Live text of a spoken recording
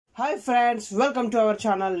Hi friends, welcome to our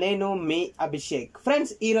channel. నేను మీ Abhishek.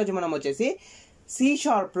 Friends, ఈరోజు మనం వచ్చేసి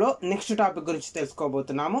C#లో నెక్స్ట్ టాపిక్ గురించి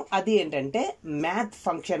తెలుసుకోబోతున్నాము. అది ఏంటంటే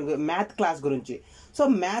మ్యాథ్ క్లాస్ గురించి. సో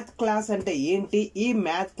మ్యాథ్ క్లాస్ అంటే ఏంటి, ఈ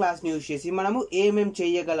మ్యాథ్ క్లాస్ని యూజ్ చేసి మనము ఏమేమి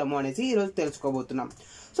చేయగలము అనేసి ఈరోజు తెలుసుకోబోతున్నాం.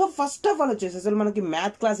 సో ఫస్ట్ ఆఫ్ ఆల్ వచ్చేసి అసలు మనకి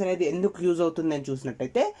మ్యాథ్ క్లాస్ అనేది ఎందుకు యూజ్ అవుతుంది అని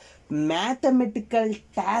చూసినట్టయితే మ్యాథమెటికల్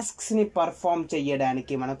టాస్క్స్ని పర్ఫామ్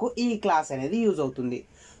చేయడానికి మనకు ఈ క్లాస్ అనేది యూజ్ అవుతుంది.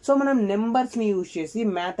 సో మనం నెంబర్స్ని యూజ్ చేసి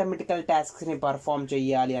మ్యాథమెటికల్ టాస్క్స్ని పర్ఫామ్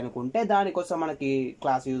చేయాలి అనుకుంటే దానికోసం మనకి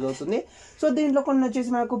క్లాస్ యూజ్ అవుతుంది. సో దీంట్లో కొన్ని వచ్చేసి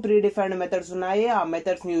మనకు ప్రీ డిఫైన్డ్ మెథడ్స్ ఉన్నాయి. ఆ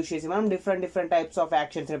మెథడ్స్ని యూజ్ చేసి మనం డిఫరెంట్ టైప్స్ ఆఫ్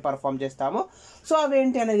యాక్షన్స్ని పర్ఫామ్ చేస్తాము. సో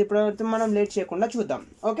అవేంటి అనేది ఇప్పుడు మనం లేట్ చేయకుండా చూద్దాం.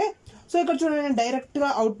 ఓకే, సో ఇక్కడ చూడండి, నేను డైరెక్ట్గా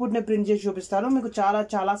అవుట్పుట్ని ప్రింట్ చేసి చూపిస్తాను. మీకు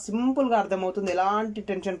చాలా సింపుల్గా అర్థమవుతుంది. ఎలాంటి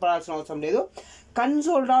టెన్షన్ పడాల్సిన అవసరం లేదు.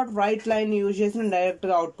 console.write లైన్ యూజ్ చేసి నేను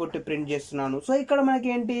డైరెక్ట్గా అవుట్పుట్ ప్రింట్ చేస్తున్నాను. సో ఇక్కడ మనకి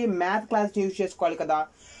ఏంటి, మ్యాథ్ క్లాస్ని యూజ్ చేసుకోవాలి కదా.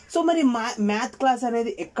 సో మరి మ్యాథ్ క్లాస్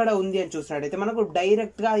అనేది ఎక్కడ ఉంది అని చూసినట్టయితే మనకు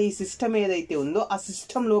డైరెక్ట్గా ఈ సిస్టమ్ ఏదైతే ఉందో ఆ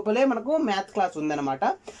సిస్టమ్ లోపలే మనకు మ్యాథ్ క్లాస్ ఉందన్నమాట.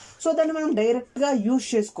 సో దాన్ని మనం డైరెక్ట్గా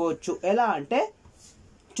యూజ్ చేసుకోవచ్చు. ఎలా అంటే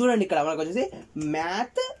చూడండి, ఇక్కడ మనకు వచ్చేసి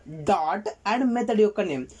మ్యాథ్ డాట్ అండ్ మెథడ్ యొక్క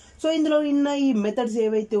నేమ్. సో ఇందులో ఉన్న ఈ మెథడ్స్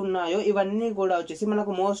ఏవైతే ఉన్నాయో ఇవన్నీ కూడా వచ్చేసి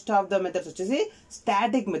మనకు మోస్ట్ ఆఫ్ ద మెథడ్స్ వచ్చేసి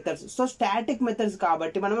static methods. So static methods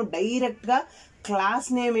కాబట్టి మనము డైరెక్ట్గా క్లాస్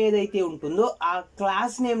నేమ్ ఏదైతే ఉంటుందో ఆ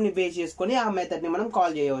క్లాస్ నేమ్ని బేస్ చేసుకొని ఆ మెథడ్ని మనం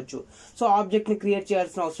కాల్ చేయవచ్చు. సో ఆబ్జెక్ట్ని క్రియేట్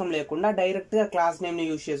చేయాల్సిన అవసరం లేకుండా డైరెక్ట్గా క్లాస్ నేమ్ని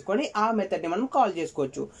యూజ్ చేసుకొని ఆ మెథడ్ని మనం కాల్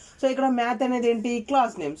చేసుకోవచ్చు. సో ఇక్కడ మ్యాథ్ అనేది ఏంటి,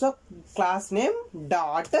 class name. So class name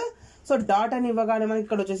dot, so dot అని ఇవ్వగానే మనకి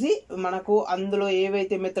ఇక్కడ వచ్చేసి మనకు అందులో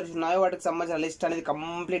ఏవైతే మెథడ్స్ ఉన్నాయో వాటికి సంబంధించిన లిస్ట్ అనేది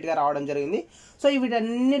కంప్లీట్గా రావడం జరిగింది. సో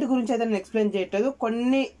వీటన్నిటి గురించి అయితే నేను ఎక్స్ప్లెయిన్ చేయట్లేదు.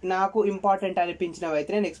 కొన్ని నాకు ఇంపార్టెంట్ అనిపించినవి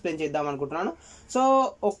అయితే నేను ఎక్స్ప్లెయిన్ చేద్దాం అనుకుంటున్నాను. సో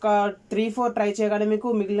ఒక 3-4 ట్రై చేయగానే మీకు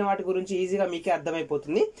మిగిలిన వాటి గురించి ఈజీగా మీకే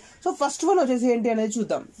అర్థమైపోతుంది. సో ఫస్ట్ వన్ వచ్చేసి ఏంటి అనేది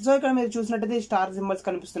చూద్దాం. సో ఇక్కడ మీరు చూసినట్టయితే స్టార్ సింబల్స్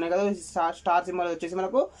కనిపిస్తున్నాయి కదా. స్టార్ సింబల్ వచ్చేసి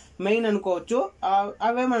మనకు మెయిన్ అనుకోవచ్చు.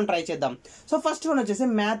 అవే మనం ట్రై చేద్దాం. సో ఫస్ట్ వన్ వచ్చేసి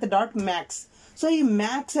మ్యాథ్ డాట్ మ్యాథ్స్. సో ఈ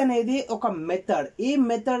మ్యాథ్స్ అనేది ఒక మెథడ్. ఈ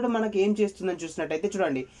మెథడ్ మనకి ఏం చేస్తుందని చూసినట్టయితే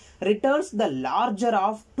చూడండి, returns the larger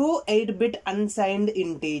of 2 8-bit unsigned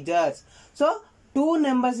integers. So 2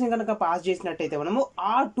 numbers ని కనుక పాస్ చేసినట్టయితే మనము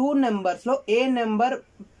ఆ 2 నెంబర్స్ లో ఏ నెంబర్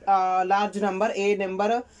లార్జ్ నెంబర్, ఏ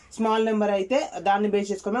నెంబర్ స్మాల్ నెంబర్ అయితే దాన్ని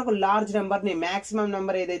బేస్ చేసుకొని మనకు లార్జ్ నెంబర్ ని, మాక్సిమం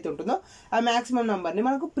నెంబర్ ఏదైతే ఉంటుందో ఆ మాక్సిమం నెంబర్ ని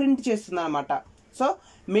మనకు ప్రింట్ చేస్తుంది అనమాట. సో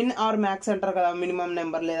మిన్ ఆర్ మ్యాక్స్ అంటారు కదా, మినిమం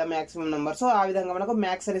నెంబర్ లేదా మాక్సిమం నెంబర్. సో ఆ విధంగా మనకు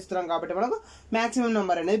మ్యాక్స్ అని ఇస్తున్నాం కాబట్టి మనకు మాక్సిమం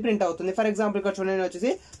నెంబర్ అనేది ప్రింట్ అవుతుంది. ఫర్ ఎగ్జాంపుల్ ఇక్కడ చూడండి,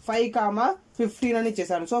 వచ్చేసి 5,15 అని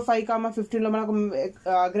ఇచ్చేసాను. సో 5,15 లో మనకు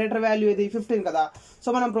గ్రేటర్ వాల్యూ ఇది 15 కదా.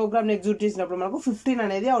 సో మనం ప్రోగ్రామ్ ని ఎగ్జిక్యూట్ చేసినప్పుడు మనకు 15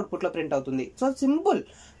 అనేది అవుట్పుట్ లో ప్రింట్ అవుతుంది. So simple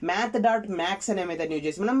math dot max అనే మెథడ్ యూజ్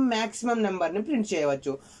చేసి మనం మాక్సిమం నెంబర్ ని ప్రింట్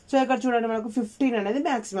చేయవచ్చు. సో ఇక్కడ చూడండి, మనకు 15 అనేది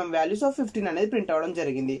మాక్సిమం వాల్యూ. సో 15 అనేది ప్రింట్ అవ్వడం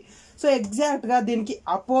జరిగింది. సో ఎగ్జాక్ట్ గా దీనికి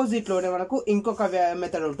అపోజిట్ లోనే మనకు ఇంకొక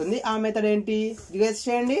మెథడ్ ఉంటుంది. ఆ మెథడ్ ఏంటి గెస్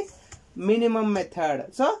చేయండి, minimum method.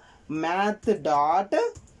 So math dot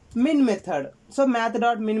మిన్ మెథడ్. సో మ్యాథ్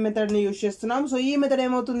డాట్ మిన్ మెథడ్ ని యూజ్ చేస్తున్నాం. సో ఈ మెథడ్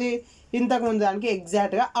ఏమవుతుంది, ఇంతకు ముందు దానికి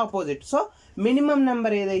ఎగ్జాక్ట్ గా ఆపోజిట్. సో మినిమం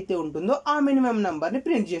నెంబర్ ఏదైతే ఉంటుందో ఆ మినిమం నెంబర్ ని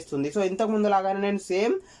ప్రింట్ చేస్తుంది. సో ఇంతకు ముందు లాగానే నేను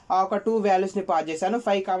సేమ్ ఒక 2 వాల్యూస్ ని పాస్ చేశాను,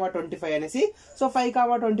 5,25 అనేసి. సో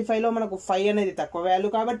 5,25 లో మనకు 5 అనేది తక్కువ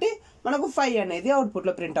వాల్యూ కాబట్టి మనకు 5 అనేది అవుట్పుట్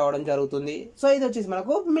లో ప్రింట్ అవ్వడం జరుగుతుంది. సో ఇది వచ్చేసి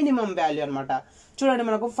మనకు మినిమం వాల్యూ అనమాట. చూడండి,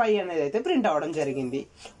 మనకు 5 అనేది అయితే ప్రింట్ అవ్వడం జరిగింది.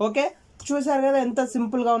 ఓకే, చూసారు కదా ఎంత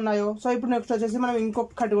సింపుల్ గా ఉన్నాయో. సో ఇప్పుడు నెక్స్ట్ వచ్చేసి మనం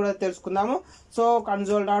ఇంకొకటి కూడా తెలుసుకుందాము. So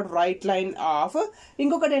console.write line of.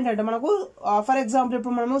 ఇంకొకటి ఏంటంటే మనకు ఫర్ ఎగ్జాంపుల్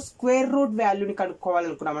ఇప్పుడు మనము స్క్వేర్ రూట్ వాల్యూని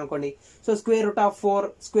కనుక్కోవాలనుకున్నాం అనుకోండి. So square root of 4,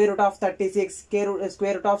 square root of 36,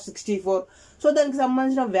 square root of 64. So దానికి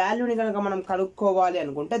సంబంధించిన వాల్యూని కనుక మనం కనుక్కోవాలి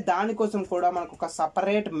అనుకుంటే దానికోసం కూడా మనకు ఒక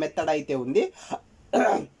సపరేట్ మెథడ్ అయితే ఉంది.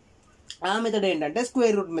 ఆ మెథడ్ ఏంటంటే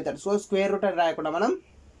square root method. So square root అని రాయకుండా మనం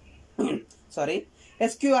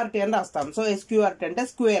SQRT అని రాస్తాం. సో SQRT అంటే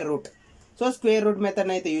square root. So square root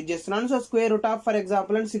method అయితే యూజ్ చేస్తున్నాను. So square root of for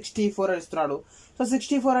example 64 అని ఇస్తున్నాడు. సో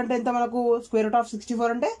 64 అంటే ఎంత మనకు, స్క్వేర్ రూట్ ఆఫ్ 64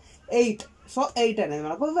 అంటే 8. సో 8 అనేది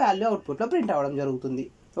మనకు వాల్యూ అవుట్పుట్ లో ప్రింట్ అవ్వడం జరుగుతుంది.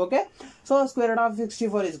 Okay, so square root of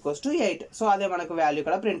 64 = 8. So అదే మనకు వాల్యూ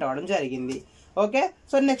ఇక్కడ ప్రింట్ అవ్వడం జరిగింది. Okay,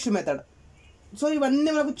 so next method. So ఇవన్నీ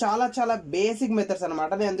మనకు చాలా బేసిక్ మెథడ్స్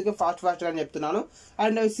అనమాట. నేను అందుకే ఫాస్ట్ గా చెప్తున్నాను.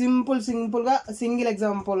 అండ్ సింపుల్ గా సింగిల్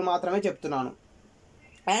ఎగ్జాంపుల్ మాత్రమే చెప్తున్నాను.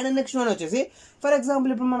 అండ్ నెక్స్ట్ వన్ వచ్చేసి ఫర్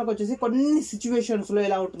ఎగ్జాంపుల్ ఇప్పుడు మనకు వచ్చేసి కొన్ని సిచ్యువేషన్స్ లో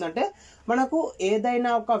ఎలా ఉంటుందంటే మనకు ఏదైనా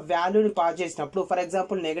ఒక వాల్యూని పాస్ చేసినప్పుడు, ఫర్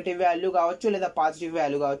ఎగ్జాంపుల్ నెగటివ్ వాల్యూ కావచ్చు లేదా పాజిటివ్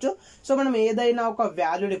వాల్యూ కావచ్చు. సో మనం ఏదైనా ఒక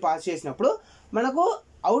వాల్యూని పాస్ చేసినప్పుడు మనకు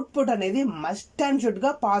అవుట్పుట్ అనేది మస్ట్ అండ్ షుడ్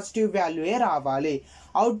గా పాజిటివ్ వాల్యూయే రావాలి.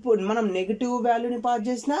 అవుట్పుట్ మనం నెగిటివ్ వాల్యూని పాస్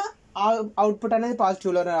చేసినా అవుట్పుట్ అనేది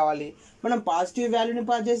పాజిటివ్లోనే రావాలి. మనం పాజిటివ్ వాల్యూని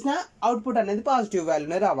పాస్ చేసినా అవుట్పుట్ అనేది పాజిటివ్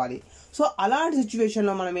వాల్యూనే రావాలి. సో అలాంటి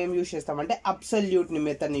సిచ్యువేషన్లో మనం ఏం యూజ్ చేస్తామంటే అబ్సల్యూట్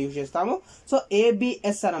మెథడ్ని యూజ్ చేస్తాము. సో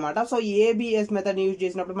ఏబిఎస్ అనమాట. సో ఏబిఎస్ మెథడ్ని యూజ్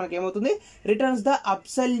చేసినప్పుడు మనకి ఏమవుతుంది, returns the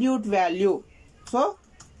absolute value. So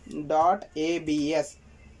dot ABS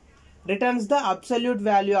returns the absolute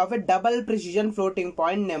value of a double precision floating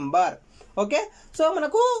point number. Okay, so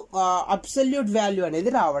మనకు అబ్సల్యూట్ వాల్యూ అనేది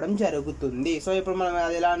రావడం జరుగుతుంది. సో ఇప్పుడు మనం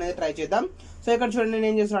అది ఎలా అనేది ట్రై చేద్దాం. సో ఇక్కడ చూడండి నేను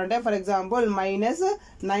ఏం చేస్తున్నాను అంటే ఫర్ ఎగ్జాంపుల్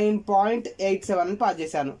 -9.87 పాస్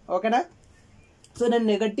చేశాను. ఓకేనా, సో నేను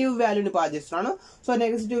నెగటివ్ వాల్యూని పాస్ చేస్తున్నాను. సో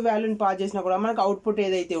నెగటివ్ వాల్యూని పాస్ చేసినా కూడా మనకు అవుట్పుట్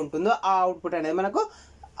ఏదైతే ఉంటుందో ఆ అవుట్పుట్ అనేది మనకు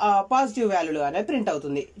పాజిటివ్ వాల్యూలు అనేది ప్రింట్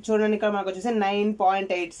అవుతుంది. చూడండి ఇక్కడ మనకు వచ్చేసి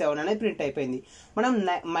 9.87 అనేది ప్రింట్ అయిపోయింది. మనం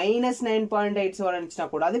 -9.87 అని ఇచ్చినా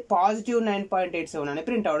కూడా అది పాజిటివ్ 9.87 అనేది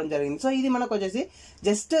ప్రింట్ అవ్వడం జరిగింది. సో ఇది మనకు వచ్చేసి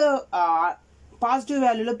జస్ట్ పాజిటివ్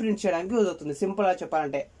వాల్యూలో ప్రింట్ చేయడానికి యూజ్ అవుతుంది, సింపుల్గా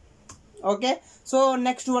చెప్పాలంటే. ఓకే, సో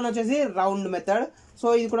నెక్స్ట్ వన్ వచ్చేసి రౌండ్ మెథడ్. సో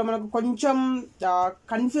ఇది కూడా మనకు కొంచెం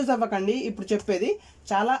కన్ఫ్యూజ్ అవ్వకండి, ఇప్పుడు చెప్పేది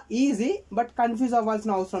చాలా ఈజీ, బట్ కన్ఫ్యూజ్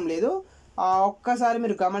అవ్వాల్సిన అవసరం లేదు. ఒక్కసారి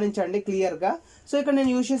మీరు గమనించండి క్లియర్గా. సో ఇక్కడ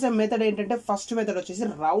నేను యూజ్ చేసే మెథడ్ ఏంటంటే ఫస్ట్ మెథడ్ వచ్చేసి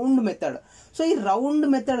రౌండ్ మెథడ్. సో ఈ రౌండ్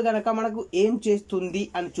మెథడ్ కనుక మనకు ఏం చేస్తుంది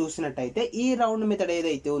అని చూసినట్టయితే ఈ రౌండ్ మెథడ్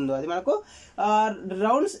ఏదైతే ఉందో అది మనకు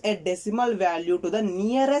rounds a decimal value to the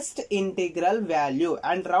nearest integral value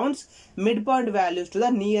and rounds mid point values to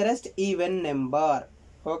the nearest even number.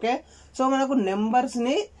 Okay, so మనకు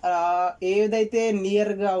నెంబర్స్ని ఏదైతే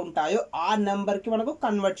నియర్గా ఉంటాయో ఆ నెంబర్కి మనకు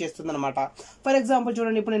కన్వర్ట్ చేస్తుంది అనమాట. ఫర్ ఎగ్జాంపుల్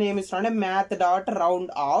చూడండి ఇప్పుడు నేను ఏమి ఇస్తున్నాను అంటే math dot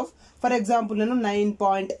round of for example నేను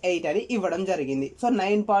 9.8 అని ఇవ్వడం జరిగింది. సో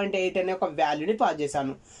 9.8 అనే ఒక వాల్యూని పాస్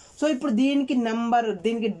చేశాను. సో ఇప్పుడు దీనికి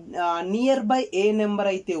నియర్ బై ఏ నెంబర్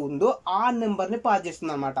అయితే ఉందో ఆ నెంబర్ని పాస్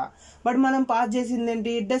చేస్తుంది అనమాట. బట్ మనం పాస్ చేసింది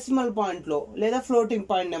ఏంటి, డెసిమల్ పాయింట్లో లేదా ఫ్లోటింగ్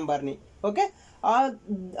పాయింట్ నెంబర్ని. ఓకే,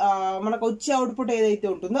 మనకు వచ్చే అవుట్పుట్ ఏదైతే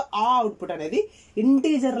ఉంటుందో ఆ అవుట్పుట్ అనేది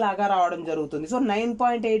ఇంటీజర్ లాగా రావడం జరుగుతుంది. సో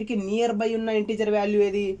 9.8కి నియర్ బై ఉన్న ఇంటీజర్ వాల్యూ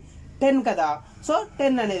ఏది, 10 కదా. సో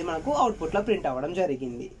 10 అనేది మనకు అవుట్పుట్లో ప్రింట్ అవ్వడం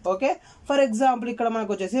జరిగింది. ఓకే, ఫర్ ఎగ్జాంపుల్ ఇక్కడ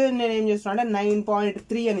మనకు వచ్చేసి నేను ఏం చేస్తున్నాను అంటే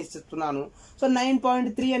 9.3 అని ఇస్తున్నాను. సో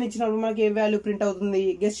 9.3 అని ఇచ్చినప్పుడు మనకి ఏ వాల్యూ ప్రింట్ అవుతుంది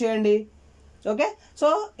గెస్ చేయండి. ఓకే, సో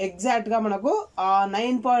ఎగ్జాక్ట్గా మనకు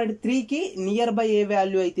 9.3కి నియర్ బై ఏ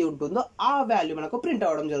వాల్యూ అయితే ఉంటుందో ఆ వాల్యూ మనకు ప్రింట్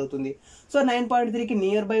అవ్వడం జరుగుతుంది. సో 9.3కి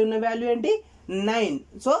నియర్ బై ఉన్న వాల్యూ ఏంటి, 9.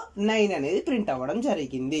 సో 9 అనేది ప్రింట్ అవ్వడం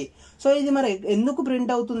జరిగింది. సో ఇది మరి ఎందుకు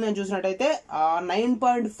ప్రింట్ అవుతుంది అని చూసినట్టయితే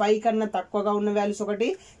 9.5 కన్నా తక్కువగా ఉన్న వాల్యూస్ ఒకటి,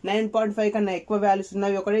 9.5 కన్నా ఎక్కువ వాల్యూస్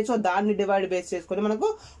ఉన్నవి ఒకటి. సో దాన్ని డివైడ్ బేస్ చేసుకొని మనకు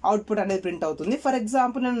అవుట్పుట్ అనేది ప్రింట్ అవుతుంది. ఫర్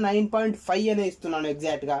ఎగ్జాంపుల్ నేను 9.5 అనేది ఇస్తున్నాను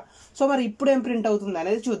ఎగ్జాక్ట్గా. సో మరి ఇప్పుడు ఏం ప్రింట్ అవుతుంది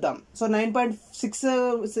అనేది చూద్దాం. సో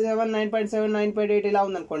 9.67, 9.7, 9.8 ఇలా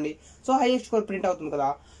ఉందనుకోండి. సో హైయెస్ట్ స్కోర్ ప్రింట్ అవుతుంది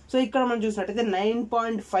కదా. సో ఇక్కడ మనం చూసినట్టయితే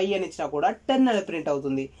 9.5 అని ఇచ్చినా కూడా 10 అనేది ప్రింట్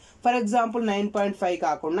అవుతుంది. ఫర్ ఎగ్జాంపుల్ 9.5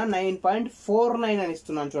 కాకుండా 9.49 అని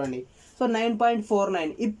ఇస్తున్నాను చూడండి. సో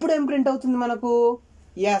 9.49 ఇప్పుడు ఏం ప్రింట్ అవుతుంది మనకు,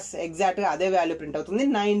 ఎస్ ఎగ్జాక్ట్గా అదే వాల్యూ ప్రింట్ అవుతుంది,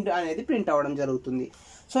 9 అనేది ప్రింట్ అవ్వడం జరుగుతుంది.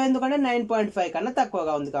 సో ఎందుకంటే 9.5 కన్నా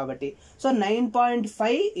తక్కువగా ఉంది కాబట్టి. సో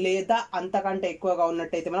 9.5 లేదా అంతకంటే ఎక్కువగా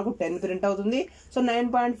ఉన్నట్టయితే మనకు 10 ప్రింట్ అవుతుంది. సో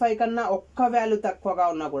 9.5 కన్నా ఒక్క వాల్యూ తక్కువగా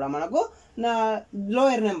ఉన్నా కూడా మనకు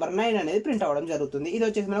లోయర్ నెంబర్ 9 అనేది ప్రింట్ అవ్వడం జరుగుతుంది. ఇది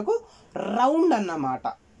వచ్చేసి మనకు రౌండ్ అన్నమాట.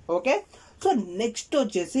 ఓకే, సో నెక్స్ట్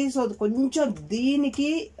వచ్చేసి సో కొంచెం దీనికి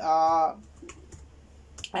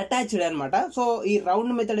అటాచ్డ్ అనమాట. సో ఈ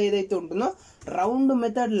రౌండ్ మెథడ్ ఏదైతే ఉంటుందో రౌండ్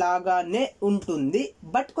మెథడ్ లాగానే ఉంటుంది,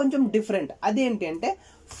 బట్ కొంచెం డిఫరెంట్. అదేంటి అంటే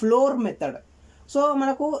ఫ్లోర్ మెథడ్. సో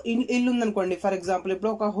మనకు ఇల్లు ఉందనుకోండి, ఫర్ ఎగ్జాంపుల్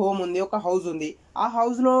ఇప్పుడు ఒక హోమ్ ఉంది, ఒక హౌస్ ఉంది. ఆ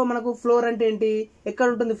హౌస్లో మనకు ఫ్లోర్ అంటే ఏంటి, ఎక్కడ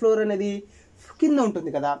ఉంటుంది ఫ్లోర్ అనేది, కింద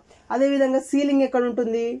ఉంటుంది కదా. అదేవిధంగా సీలింగ్ ఎక్కడ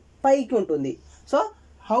ఉంటుంది, పైకి ఉంటుంది. సో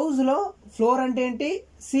హౌస్లో ఫ్లోర్ అంటే ఏంటి,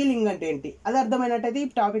 సీలింగ్ అంటే ఏంటి, అది అర్థమైనట్టయితే ఈ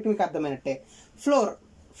టాపిక్ మీకు అర్థమైనట్టే. ఫ్లోర్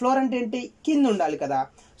అంటే ఏంటి, కింద ఉండాలి కదా.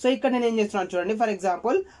 సో ఇక్కడ నేను ఏం చేస్తున్నాను చూడండి, ఫర్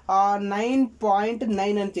ఎగ్జాంపుల్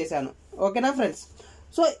 9.9 అని చేశాను. ఓకేనా ఫ్రెండ్స్.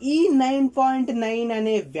 సో ఈ 9.9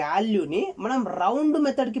 అనే వాల్యూని మనం రౌండ్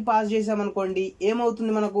మెథడ్కి పాస్ చేసామనుకోండి,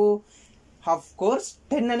 ఏమవుతుంది మనకు, ఆఫ్ కోర్స్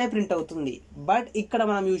 10 అనే ప్రింట్ అవుతుంది. బట్ ఇక్కడ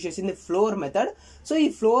మనం యూజ్ చేసింది ఫ్లోర్ మెథడ్. సో ఈ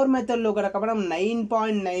ఫ్లోర్ మెథడ్లో కనుక మనం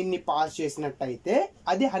 9.9ని పాస్ చేసినట్టయితే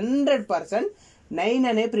అది 100% 9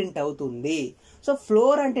 అనే ప్రింట్ అవుతుంది. సో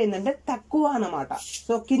ఫ్లోర్ అంటే ఏంటంటే తక్కువ అన్నమాట.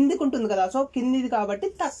 సో కిందికి ఉంటుంది కదా, సో కిందిది కాబట్టి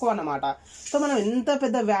తక్కువ అన్నమాట. సో మనం ఎంత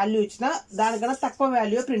పెద్ద వాల్యూ ఇచ్చినా దానికన్నా తక్కువ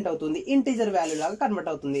వాల్యూ ప్రింట్ అవుతుంది, ఇంటీజర్ వాల్యూ లాగా కన్వర్ట్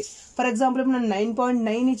అవుతుంది. ఫర్ ఎగ్జాంపుల్ ఇప్పుడు నేను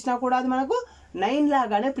 9.9 ఇచ్చినా కూడా అది మనకు 9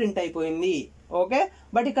 లాగానే ప్రింట్ అయిపోయింది. ఓకే,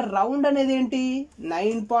 బట్ ఇక్కడ రౌండ్ అనేది ఏంటి,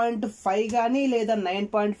 9.5 కానీ లేదా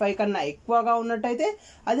 9.5 కన్నా ఎక్కువగా ఉన్నట్టయితే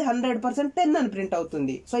అది 100% 10 అని ప్రింట్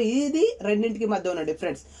అవుతుంది. సో ఇది రెండింటికి మధ్య ఉన్న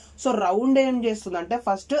డిఫరెన్స్. సో రౌండ్ ఏం చేస్తుందంటే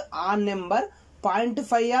ఫస్ట్ ఆ నెంబర్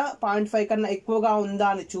 0.5 కన్నా ఎక్కువగా ఉందా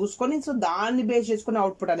అని చూసుకొని సో దాన్ని బేస్ చేసుకుని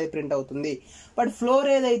అవుట్పుట్ అనేది ప్రింట్ అవుతుంది. బట్ ఫ్లోర్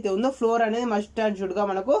ఏదైతే ఉందో ఫ్లోర్ అనేది మస్ట్ అండ్ షుడ్ గా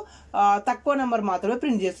మనకు తక్కువ నెంబర్ మాత్రమే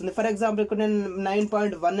ప్రింట్ చేస్తుంది. ఫర్ ఎగ్జాంపుల్ ఇక్కడ నేను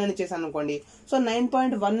 9.1 అని చేశాను అనుకోండి, సో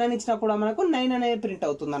 9.1 అని ఇచ్చినా కూడా మనకు 9 అనేది ప్రింట్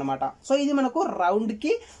అవుతుంది అనమాట. సో ఇది మనకు రౌండ్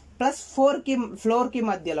కి ప్లస్ 4 కి ఫ్లోర్ కి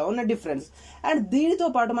మధ్యలో ఉన్న డిఫరెన్స్. అండ్ దీనితో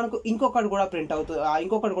పాటు మనకు ఇంకొకటి కూడా ప్రింట్ అవుతుంది,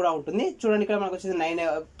 ఇంకొకటి కూడా ఉంటుంది. చూడండి ఇక్కడ మనకు వచ్చేసి 9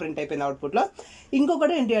 ప్రింట్ అయిపోయింది అవుట్పుట్ లో.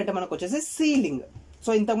 ఇంకొకటి ఏంటి అంటే మనకు వచ్చేసి సీలింగ్. సో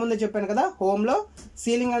ఇంతకుముందే చెప్పాను కదా, హోమ్ లో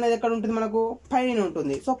సీలింగ్ అనేది ఎక్కడ ఉంటుంది, మనకు పైన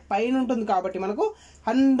ఉంటుంది. సో పైన ఉంటుంది కాబట్టి మనకు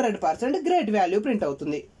 100% గ్రేట్ వాల్యూ ప్రింట్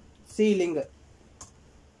అవుతుంది ceiling.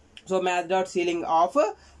 So math dot ceiling of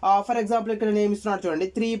for example ఇక్కడ నేను ఏమి ఇస్తున్నాను చూడండి,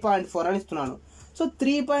 3.4 అని ఇస్తున్నాను. సో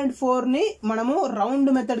 3.4 ని మనము రౌండ్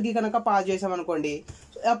మెథడ్ కి కనుక పాస్ చేసాం అనుకోండి,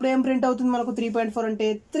 అప్పుడు ఏం ప్రింట్ అవుతుంది మనకు, 3.4 అంటే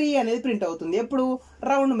 3 అనేది ప్రింట్ అవుతుంది ఎప్పుడు,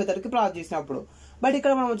 రౌండ్ మెథడ్ కి పాస్ చేసినప్పుడు. బట్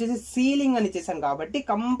ఇక్కడ మనం వచ్చేసి సీలింగ్ అని చేసాం కాబట్టి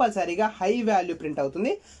కంపల్సరీగా హై వాల్యూ ప్రింట్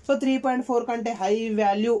అవుతుంది. సో 3.4 కంటే హై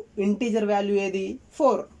వాల్యూ ఇంటీజర్ వాల్యూ ఏది,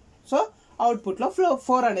 4. సో అవుట్పుట్ లో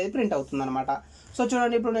 4 అనేది ప్రింట్ అవుతుంది అనమాట. సో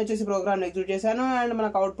చూడండి ఇప్పుడు నేను వచ్చేసి ప్రోగ్రామ్ ఎగ్జిక్యూట్ చేశాను అండ్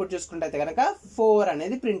మనకు అవుట్పుట్ చూసుకుంటే అయితే కనుక 4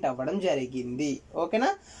 అనేది ప్రింట్ అవ్వడం జరిగింది. ఓకేనా.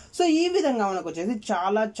 సో ఈ విధంగా మనకు వచ్చేసి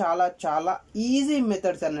చాలా చాలా చాలా ఈజీ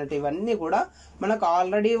మెథడ్స్ అన్నట్టు ఇవన్నీ కూడా మనకు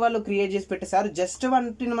ఆల్రెడీ వాళ్ళు క్రియేట్ చేసి పెట్టేశారు. జస్ట్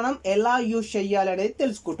వాటిని మనం ఎలా యూజ్ చేయాలి అనేది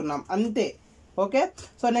తెలుసుకుంటున్నాం అంతే. ఓకే.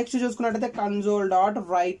 సో నెక్స్ట్ చూసుకున్నట్టయితే console dot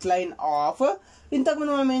right line of.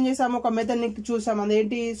 ఇంతకుముందు మనం ఏం చేసాము, ఒక మెథడ్ ని చూసాం,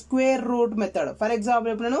 అదేంటి square root method. For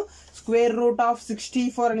example ఇప్పుడు నేను స్క్వేర్ రూట్ ఆఫ్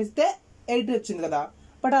 64 అని ఇస్తే 8 వచ్చింది కదా.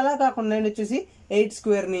 బట్ అలా కాకుండా నేను వచ్చేసి 8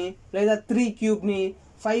 స్క్వేర్ ని లేదా 3 క్యూబ్ ని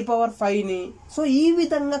 5 పవర్ 5 ని సో ఈ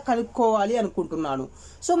విధంగా కనుక్కోవాలి అనుకుంటున్నాను.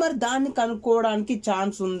 సో మరి దాన్ని కనుక్కోవడానికి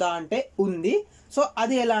ఛాన్స్ ఉందా అంటే ఉంది. సో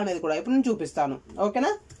అది ఎలా అనేది కూడా ఇప్పుడు నేను చూపిస్తాను.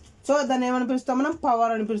 ఓకేనా. సో దాన్ని ఏమని పిలుస్తాం మనం,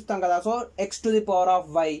 పవర్ అని పిలుస్తాం కదా. So x to the power of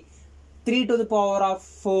y, 3 to the power of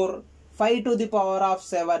 4, 5 to the power of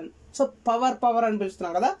 7. So power అని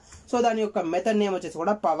పిలుస్తున్నాం కదా. సో దాని యొక్క మెథడ్ నేమ్ వచ్చేసి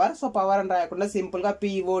కూడా పవర్. సో పవర్ అని రాయకుండా సింపుల్ గా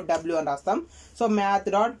POW అని రాస్తాం. So math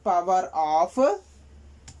dot power of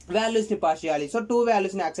values ని పాస్ చేయాలి. సో 2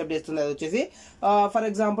 వాల్యూస్ ని యాక్సెప్ట్ చేస్తుంది. అది వచ్చేసి ఫర్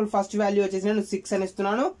ఎగ్జాంపుల్ ఫస్ట్ వాల్యూ వచ్చేసి నేను 6 అని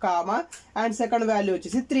ఇస్తున్నాను కామా, అండ్ సెకండ్ వాల్యూ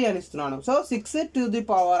వచ్చేసి 3 అని ఇస్తున్నాను. So 6 to the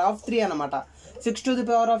power of 3 అనమాట. 6 to the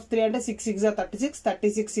power of 3 అంటే 6 6 36,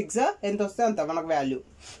 36 6 ఎంత వస్తే అంత మనకు value.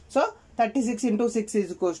 So 36 into 6 is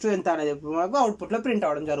equals to ఎంత అనేది మనకు అవుట్పుట్ లో ప్రింట్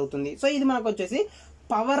అవడం జరుగుతుంది. సో ఇది మనకు వచ్చేసి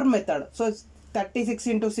power method. So 36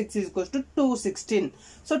 into 6 is equals to 216.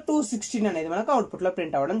 So 216 అనేది మనకు అవుట్పుట్ లో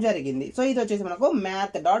ప్రింట్ అవ్వడం జరిగింది. సో ఇది వచ్చేసి మనకు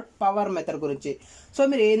మ్యాథ్ డాట్ పవర్ మెథడ్ గురించి. సో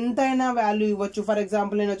మీరు ఎంతైనా వాల్యూ ఇవ్వచ్చు. ఫర్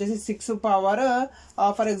ఎగ్జాంపుల్ నేను వచ్చేసి 6 పవర్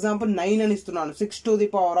ఫర్ ఎగ్జాంపుల్ 9 అని ఇస్తున్నాను, 6 to the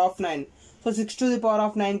power of 9. So 6 to the power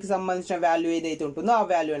of 9 కి సంబంధించిన వాల్యూ ఏదైతే ఉంటుందో ఆ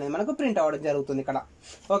వాల్యూ అనేది మనకు ప్రింట్ అవ్వడం జరుగుతుంది ఇక్కడ.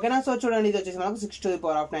 ఓకేనా. సో చూడండి ఇది వచ్చేసి మనకు 6 to the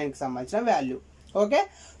power of 9 కి సంబంధించిన వాల్యూ. ఓకే.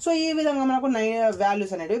 సో ఈ విధంగా మనకు 9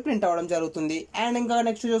 వాల్యూస్ అనేవి ప్రింట్ అవ్వడం జరుగుతుంది. అండ్ ఇంకా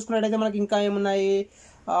నెక్స్ట్ చూసుకున్నట్టయితే మనకి ఇంకా ఏమున్నాయి,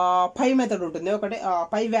 పై మెథడ్ ఉంటుంది, ఒకటి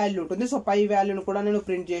పై వాల్యూ ఉంటుంది. సో పై వాల్యూను కూడా నేను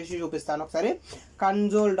ప్రింట్ చేసి చూపిస్తాను ఒకసారి.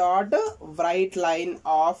 Console dot right line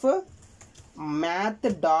of math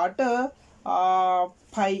dot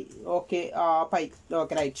pi. Okay pi.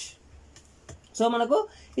 Okay right. So మనకు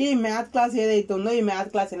ఈ మ్యాథ్ క్లాస్ ఏదైతే ఉందో ఈ మ్యాథ్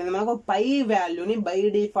క్లాస్ అనేది మనకు పై వాల్యూని బై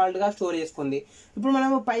డిఫాల్ట్ గా స్టోర్ చేసుకుంది. ఇప్పుడు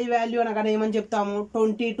మనము పై వాల్యూ అనగానే ఏమని చెప్తాము,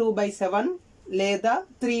 22/7 లేదా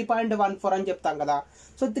 3.14 అని చెప్తాం కదా.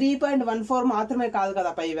 సో 3.14 మాత్రమే కాదు కదా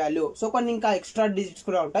పై వాల్యూ. సో కొన్ని ఇంకా ఎక్స్ట్రా డిజిట్స్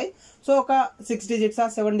కూడా ఉంటాయి. సో ఒక 6 డిజిట్సా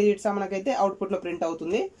 7 డిజిట్సా మనకైతే అవుట్పుట్ లో ప్రింట్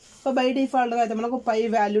అవుతుంది. సో బై డిఫాల్ట్ గా అయితే మనకు పై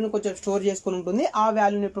వాల్యూని కొంచెం స్టోర్ చేసుకుని ఉంటుంది. ఆ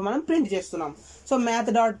వాల్యూని ఇప్పుడు మనం ప్రింట్ చేస్తున్నాం. సో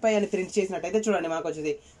మ్యాథ్ డాట్ పై అని ప్రింట్ చేసినట్టయితే చూడండి మనకు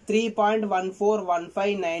వచ్చేది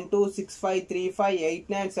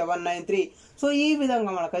 3.1415926535897993. సో ఈ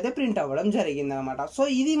విధంగా మనకైతే ప్రింట్ అవ్వడం జరిగింది అనమాట. సో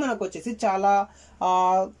ఇది మనకు వచ్చేసి చాలా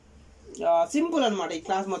సింపుల్ అనమాట ఈ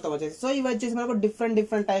క్లాస్ మొత్తం వచ్చేసి. సో ఇవి వచ్చేసి మనకు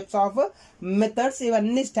డిఫరెంట్ టైప్స్ ఆఫ్ మెథడ్స్.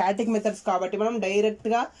 ఇవన్నీ స్టాటిక్ మెథడ్స్ కాబట్టి మనం డైరెక్ట్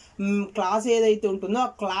గా క్లాస్ ఏదైతే ఉంటుందో ఆ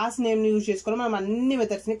క్లాస్ నేమ్ ని యూజ్ చేసుకొని మనం అన్ని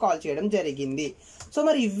మెథడ్స్ ని కాల్ చేయడం జరిగింది. సో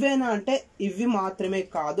మరి ఇవేనా అంటే ఇవి మాత్రమే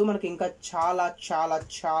కాదు, మనకి ఇంకా చాలా చాలా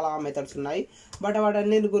చాలా మెథడ్స్ ఉన్నాయి. బట్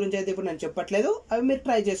వాటన్నిటి గురించి అయితే ఇప్పుడు నేను చెప్పట్లేదు, అవి మీరు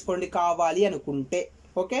ట్రై చేసుకోండి కావాలి అనుకుంటే.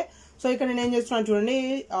 ఓకే. సో ఇక్కడ నేను ఏం చేస్తున్నాను చూడండి,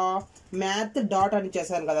 మ్యాథ్ డాట్ అని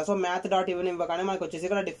చేశాను కదా. సో మ్యాథ్ డాట్ ఇవ్వగానే మనకు వచ్చేసి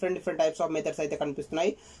ఇక్కడ డిఫరెంట్ టైప్స్ ఆఫ్ మెథడ్స్ అయితే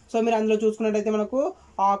కనిపిస్తున్నాయి. సో మీరు అందులో చూసుకున్నట్టయితే మనకు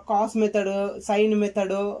కాస్ మెథడ్, సైన్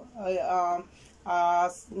మెథడ్,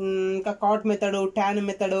 ఇంకా cot method, tan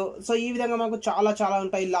method. So ఈ విధంగా మనకు చాలా చాలా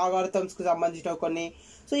ఉంటాయి. లాగారిథమ్స్ కి సంబంధించిన కొన్ని.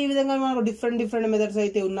 సో ఈ విధంగా మనకు డిఫరెంట్ మెథడ్స్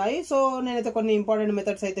అయితే ఉన్నాయి. సో నేనైతే కొన్ని ఇంపార్టెంట్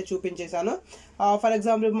మెథడ్స్ అయితే చూపించేశాను. ఫర్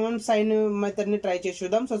ఎగ్జాంపుల్ మనం సైన్ మెథడ్ ని ట్రై చేసి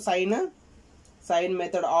చూద్దాం. So sign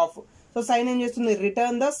method of. So sign ఏం చేస్తుంది,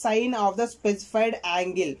 return the sign of the specified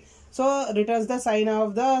angle. So returns the sign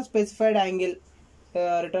of the specified angle.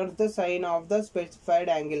 returns the sign of the specified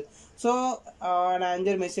angle. So an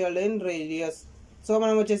angle measured in radius. So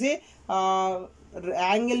మనం వచ్చేసి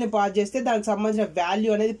యాంగిల్ని pass చేస్తే దానికి సంబంధించిన value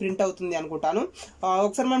అనేది print అవుతుంది అనుకుంటాను.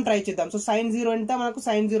 ఒకసారి మనం ట్రై చేద్దాం. సో sin 0 అంటే మనకు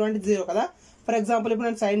sin 0 అంటే 0 కదా. ఫర్ ఎగ్జాంపుల్ ఇప్పుడు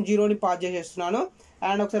నేను sin 0ని పాస్ చేసేస్తున్నాను.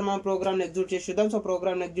 అండ్ ఒకసారి మనం ప్రోగ్రామ్ని ఎగ్జిక్యూట్ చేసి చూద్దాం. సో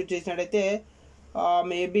ప్రోగ్రామ్ని ఎగ్జిక్యూట్ చేసినట్టయితే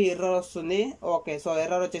మేబీ ఎర్రర్ వస్తుంది. ఓకే, సో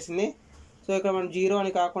ఎర్రర్ వచ్చేసింది. సో ఇక్కడ మనం 0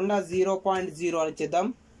 అని కాకుండా 0.0 అని చేద్దాం.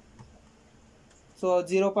 సో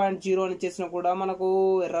 0.0 అని చేసినా కూడా మనకు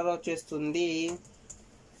ఎర్రర్ వచ్చేస్తుంది.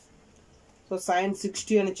 సో sin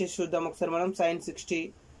 60 అని చేసి చూద్దాం ఒకసారి మనం sin 60.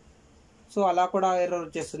 సో అలా కూడా ఎర్రర్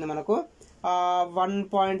వచ్చేస్తుంది మనకు.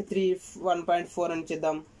 1.3 1.4 అని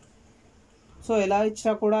చేద్దాం. సో ఎలా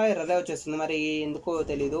ఇచ్చినా కూడా ఎర్రర్ వచ్చేస్తుంది, మరి ఎందుకో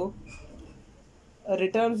తెలీదు.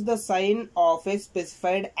 Returns the sign of A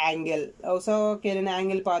specified angle. So నేను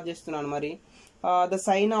యాంగిల్ పాస్ చేస్తున్నాను. మరి the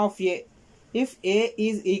sign of A, if A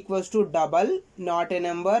is equals to double not a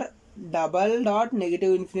number, double dot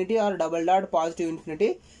negative infinity are double dot positive infinity,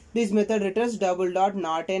 this method returns double dot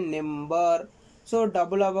not a number. So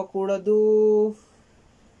double అవ్వకూడదు.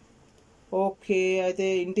 Okay, అయితే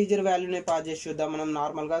integer వాల్యూనే pass చేసి చూద్దాం మనం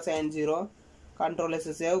నార్మల్గా. sin 0 control yes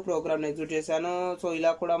save, ప్రోగ్రామ్ని execute చేశాను. So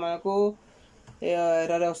ఇలా కూడా మనకు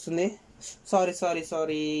ఎర్రర్ వస్తుంది.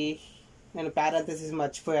 సారీ నేను పారెంథసిస్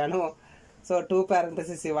మర్చిపోయాను. సో 2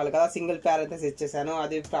 పారెంథసిస్ ఇవ్వాలి కదా, సింగిల్ పారెంథసిస్ ఇచ్చేసాను,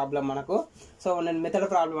 అది ప్రాబ్లం మనకు. సో నేను మెథడ్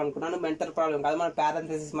ప్రాబ్లం అనుకున్నాను, మెంటల్ ప్రాబ్లం కాదు, మనం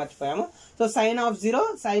parenthesis మర్చిపోయాము. So sin of 0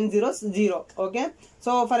 sin 0 0. Okay,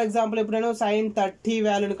 so for example ఇప్పుడు నేను sin 30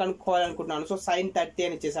 వాల్యూని కనుక్కోవాలనుకుంటున్నాను. సో sin 30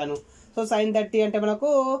 అని ఇచ్చేసాను. సో sin 30 అంటే మనకు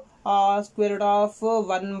స్క్వేర్ రూట్ ఆఫ్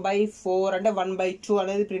 1/4 అంటే 1/2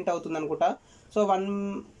 అనేది ప్రింట్ అవుతుంది అనుకుంటా. సో 1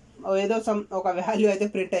 ఏదో ఒక వాల్యూ అయితే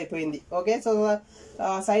ప్రింట్ అయిపోయింది. ఓకే, సో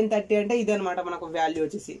sin 30 అంటే ఇదే అనమాట మనకు వాల్యూ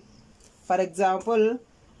వచ్చేసి. ఫర్ ఎగ్జాంపుల్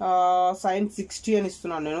sin 60 అని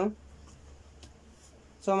ఇస్తున్నాను నేను.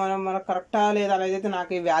 సో మనకు కరెక్టా లేదా అనేది అయితే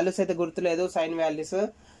నాకు ఈ వాల్యూస్ అయితే గుర్తులేదు, sign values.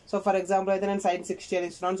 So for example అయితే నేను sin 60 అని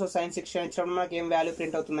ఇస్తున్నాను. సో sin 60 అని ఇచ్చినప్పుడు మనకి ఏం వాల్యూ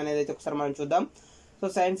ప్రింట్ అవుతుంది అనేది అయితే ఒకసారి మనం చూద్దాం. సో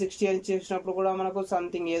sin 60 అని చేసినప్పుడు కూడా మనకు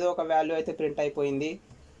సంథింగ్ ఏదో ఒక వాల్యూ అయితే ప్రింట్ అయిపోయింది.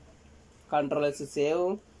 Control yes save.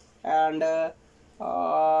 And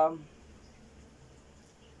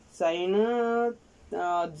sin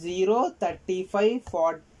 0 35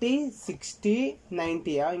 40 60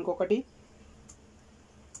 90 ఇంకొకటి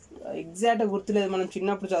ఎగ్జాక్ట్ గుర్తులేదు, మనం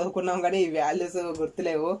చిన్నప్పుడు చదువుకున్నాం కానీ ఈ వాల్యూస్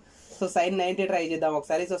గుర్తులేవు. సో sin 90 ట్రై చేద్దాం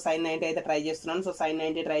ఒకసారి. సో sin 90 అయితే ట్రై చేస్తున్నాను. సో sin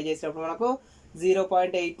 90 ట్రై చేసినప్పుడు మనకు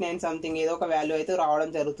 0.89 సంథింగ్ ఏదో ఒక వాల్యూ అయితే రావడం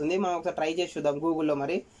జరుగుతుంది. మనం ఒకసారి ట్రై చేసి చూద్దాం గూగుల్లో.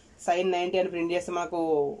 మరి sin 90 అని ప్రింట్ చేస్తే మనకు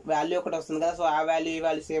వాల్యూ ఒకటి వస్తుంది కదా. సో ఆ వాల్యూ ఈ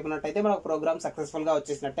వాల్యూ సేవ్ ఉన్నట్టయితే మనకు ప్రోగ్రామ్ సక్సెస్ఫుల్గా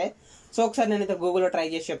వచ్చేసినట్టే. సో ఒకసారి నేను అయితే గూగుల్లో ట్రై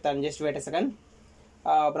చేసి చెప్తాను. Just wait a second.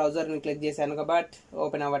 బ్రౌజర్ని click చేశాను బట్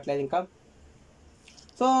ఓపెన్ అవ్వట్లేదు ఇంకా.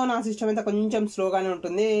 సో నా సిస్టమ్ అయితే కొంచెం స్లోగానే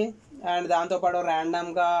ఉంటుంది. అండ్ దాంతోపాటు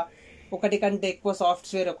ర్యాండమ్గా ఒకటి కంటే ఎక్కువ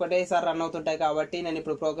సాఫ్ట్వేర్ ఒకటేసారి రన్ అవుతుంటాయి కాబట్టి నేను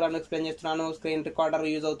ఇప్పుడు ప్రోగ్రామ్ ఎక్స్ప్లెయిన్ చేస్తున్నాను. స్క్రీన్ రికార్డర్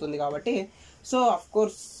యూజ్ అవుతుంది కాబట్టి సో అఫ్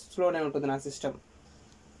కోర్స్ స్లోనే ఉంటుంది నా సిస్టమ్.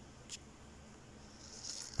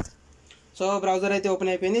 సో బ్రౌజర్ అయితే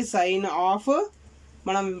ఓపెన్ అయిపోయింది. సైన్ ఆఫ్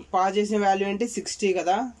మనం పాస్ చేసిన వాల్యూ ఏంటి 60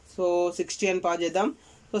 కదా. సో 60 అని పాస్ చేద్దాం.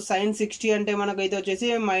 సో sin 60 అంటే మనకైతే వచ్చేసి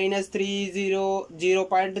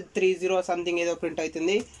 -0.30 సంథింగ్ ఏదో ప్రింట్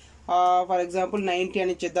అవుతుంది. ఫర్ ఎగ్జాంపుల్ 90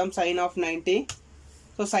 అని ఇచ్చేద్దాం. sin of 90.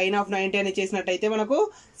 So sin of 90 అని చేసినట్టయితే మనకు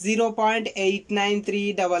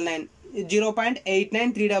 0.89399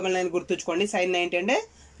 0.89399 గుర్తుంచుకోండి. sin 90 అంటే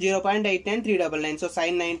 0.89399. సో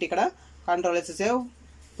sin 90 ఇక్కడ కంట్రోల్ ఎస్ సేవ్,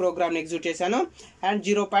 ప్రోగ్రామ్ని ఎగ్జిక్యూట్ చేశాను. అండ్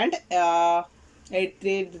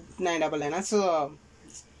 0.83999. సో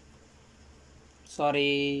సారీ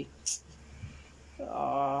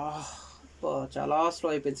చాలా స్లో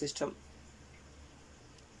అయిపోయింది సిస్టమ్.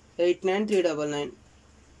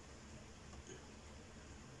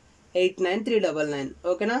 89399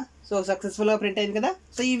 ఓకేనా. సో సక్సెస్ఫుల్గా ప్రింట్ అయింది కదా.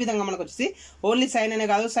 సో ఈ విధంగా మనకు వచ్చేసి ఓన్లీ సైన్ అనే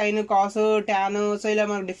కాదు, సైన్ కాస్ ట్యాన్ సో ఇలా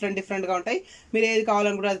మనకు డిఫరెంట్గా ఉంటాయి. మీరు ఏది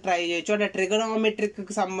కావాలనుకుంటే అది ట్రై చేయొచ్చు. అంటే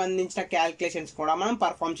ట్రిగనోమెట్రిక్కి సంబంధించిన క్యాలిక్యులేషన్స్ కూడా మనం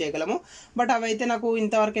పర్ఫామ్ చేయగలము. బట్ అవైతే నాకు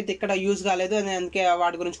ఇంతవరకు అయితే ఇక్కడ యూజ్ కాలేదు, అందుకే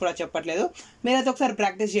వాటి గురించి కూడా చెప్పట్లేదు. మీరైతే ఒకసారి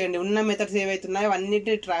ప్రాక్టీస్ చేయండి. ఉన్న మెథడ్స్ ఏవైతే ఉన్నాయో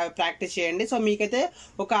అన్నిటి ప్రాక్టీస్ చేయండి. సో మీకైతే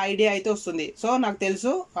ఒక ఐడియా అయితే వస్తుంది. సో నాకు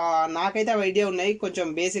తెలుసు, నాకైతే అవి ఐడియా ఉన్నాయి కొంచెం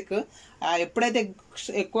బేసిక్. ఎప్పుడైతే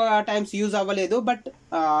ఎక్కువ టైమ్స్ యూజ్ అవ్వలేదు, బట్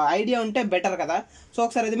ఐడియా ఉంటే బెటర్ కదా. సో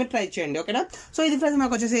ఒకసారి అయితే మీరు ట్రై చేయండి ఓకేనా. సో ఇది ఫ్రెండ్స్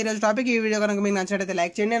మాకు వచ్చేసి ఈరోజు టాపిక్. ఈ వీడియో కనుక మీకు నచ్చినట్లయితే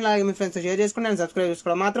లైక్ చేయండి, అలాగే మీ ఫ్రెండ్స్ షేర్ చేసుకోండి, అండ్ సబ్స్క్రైబ్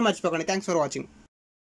చేసుకోవడం మాత్రం మర్చిపోకండి. Thanks for watching.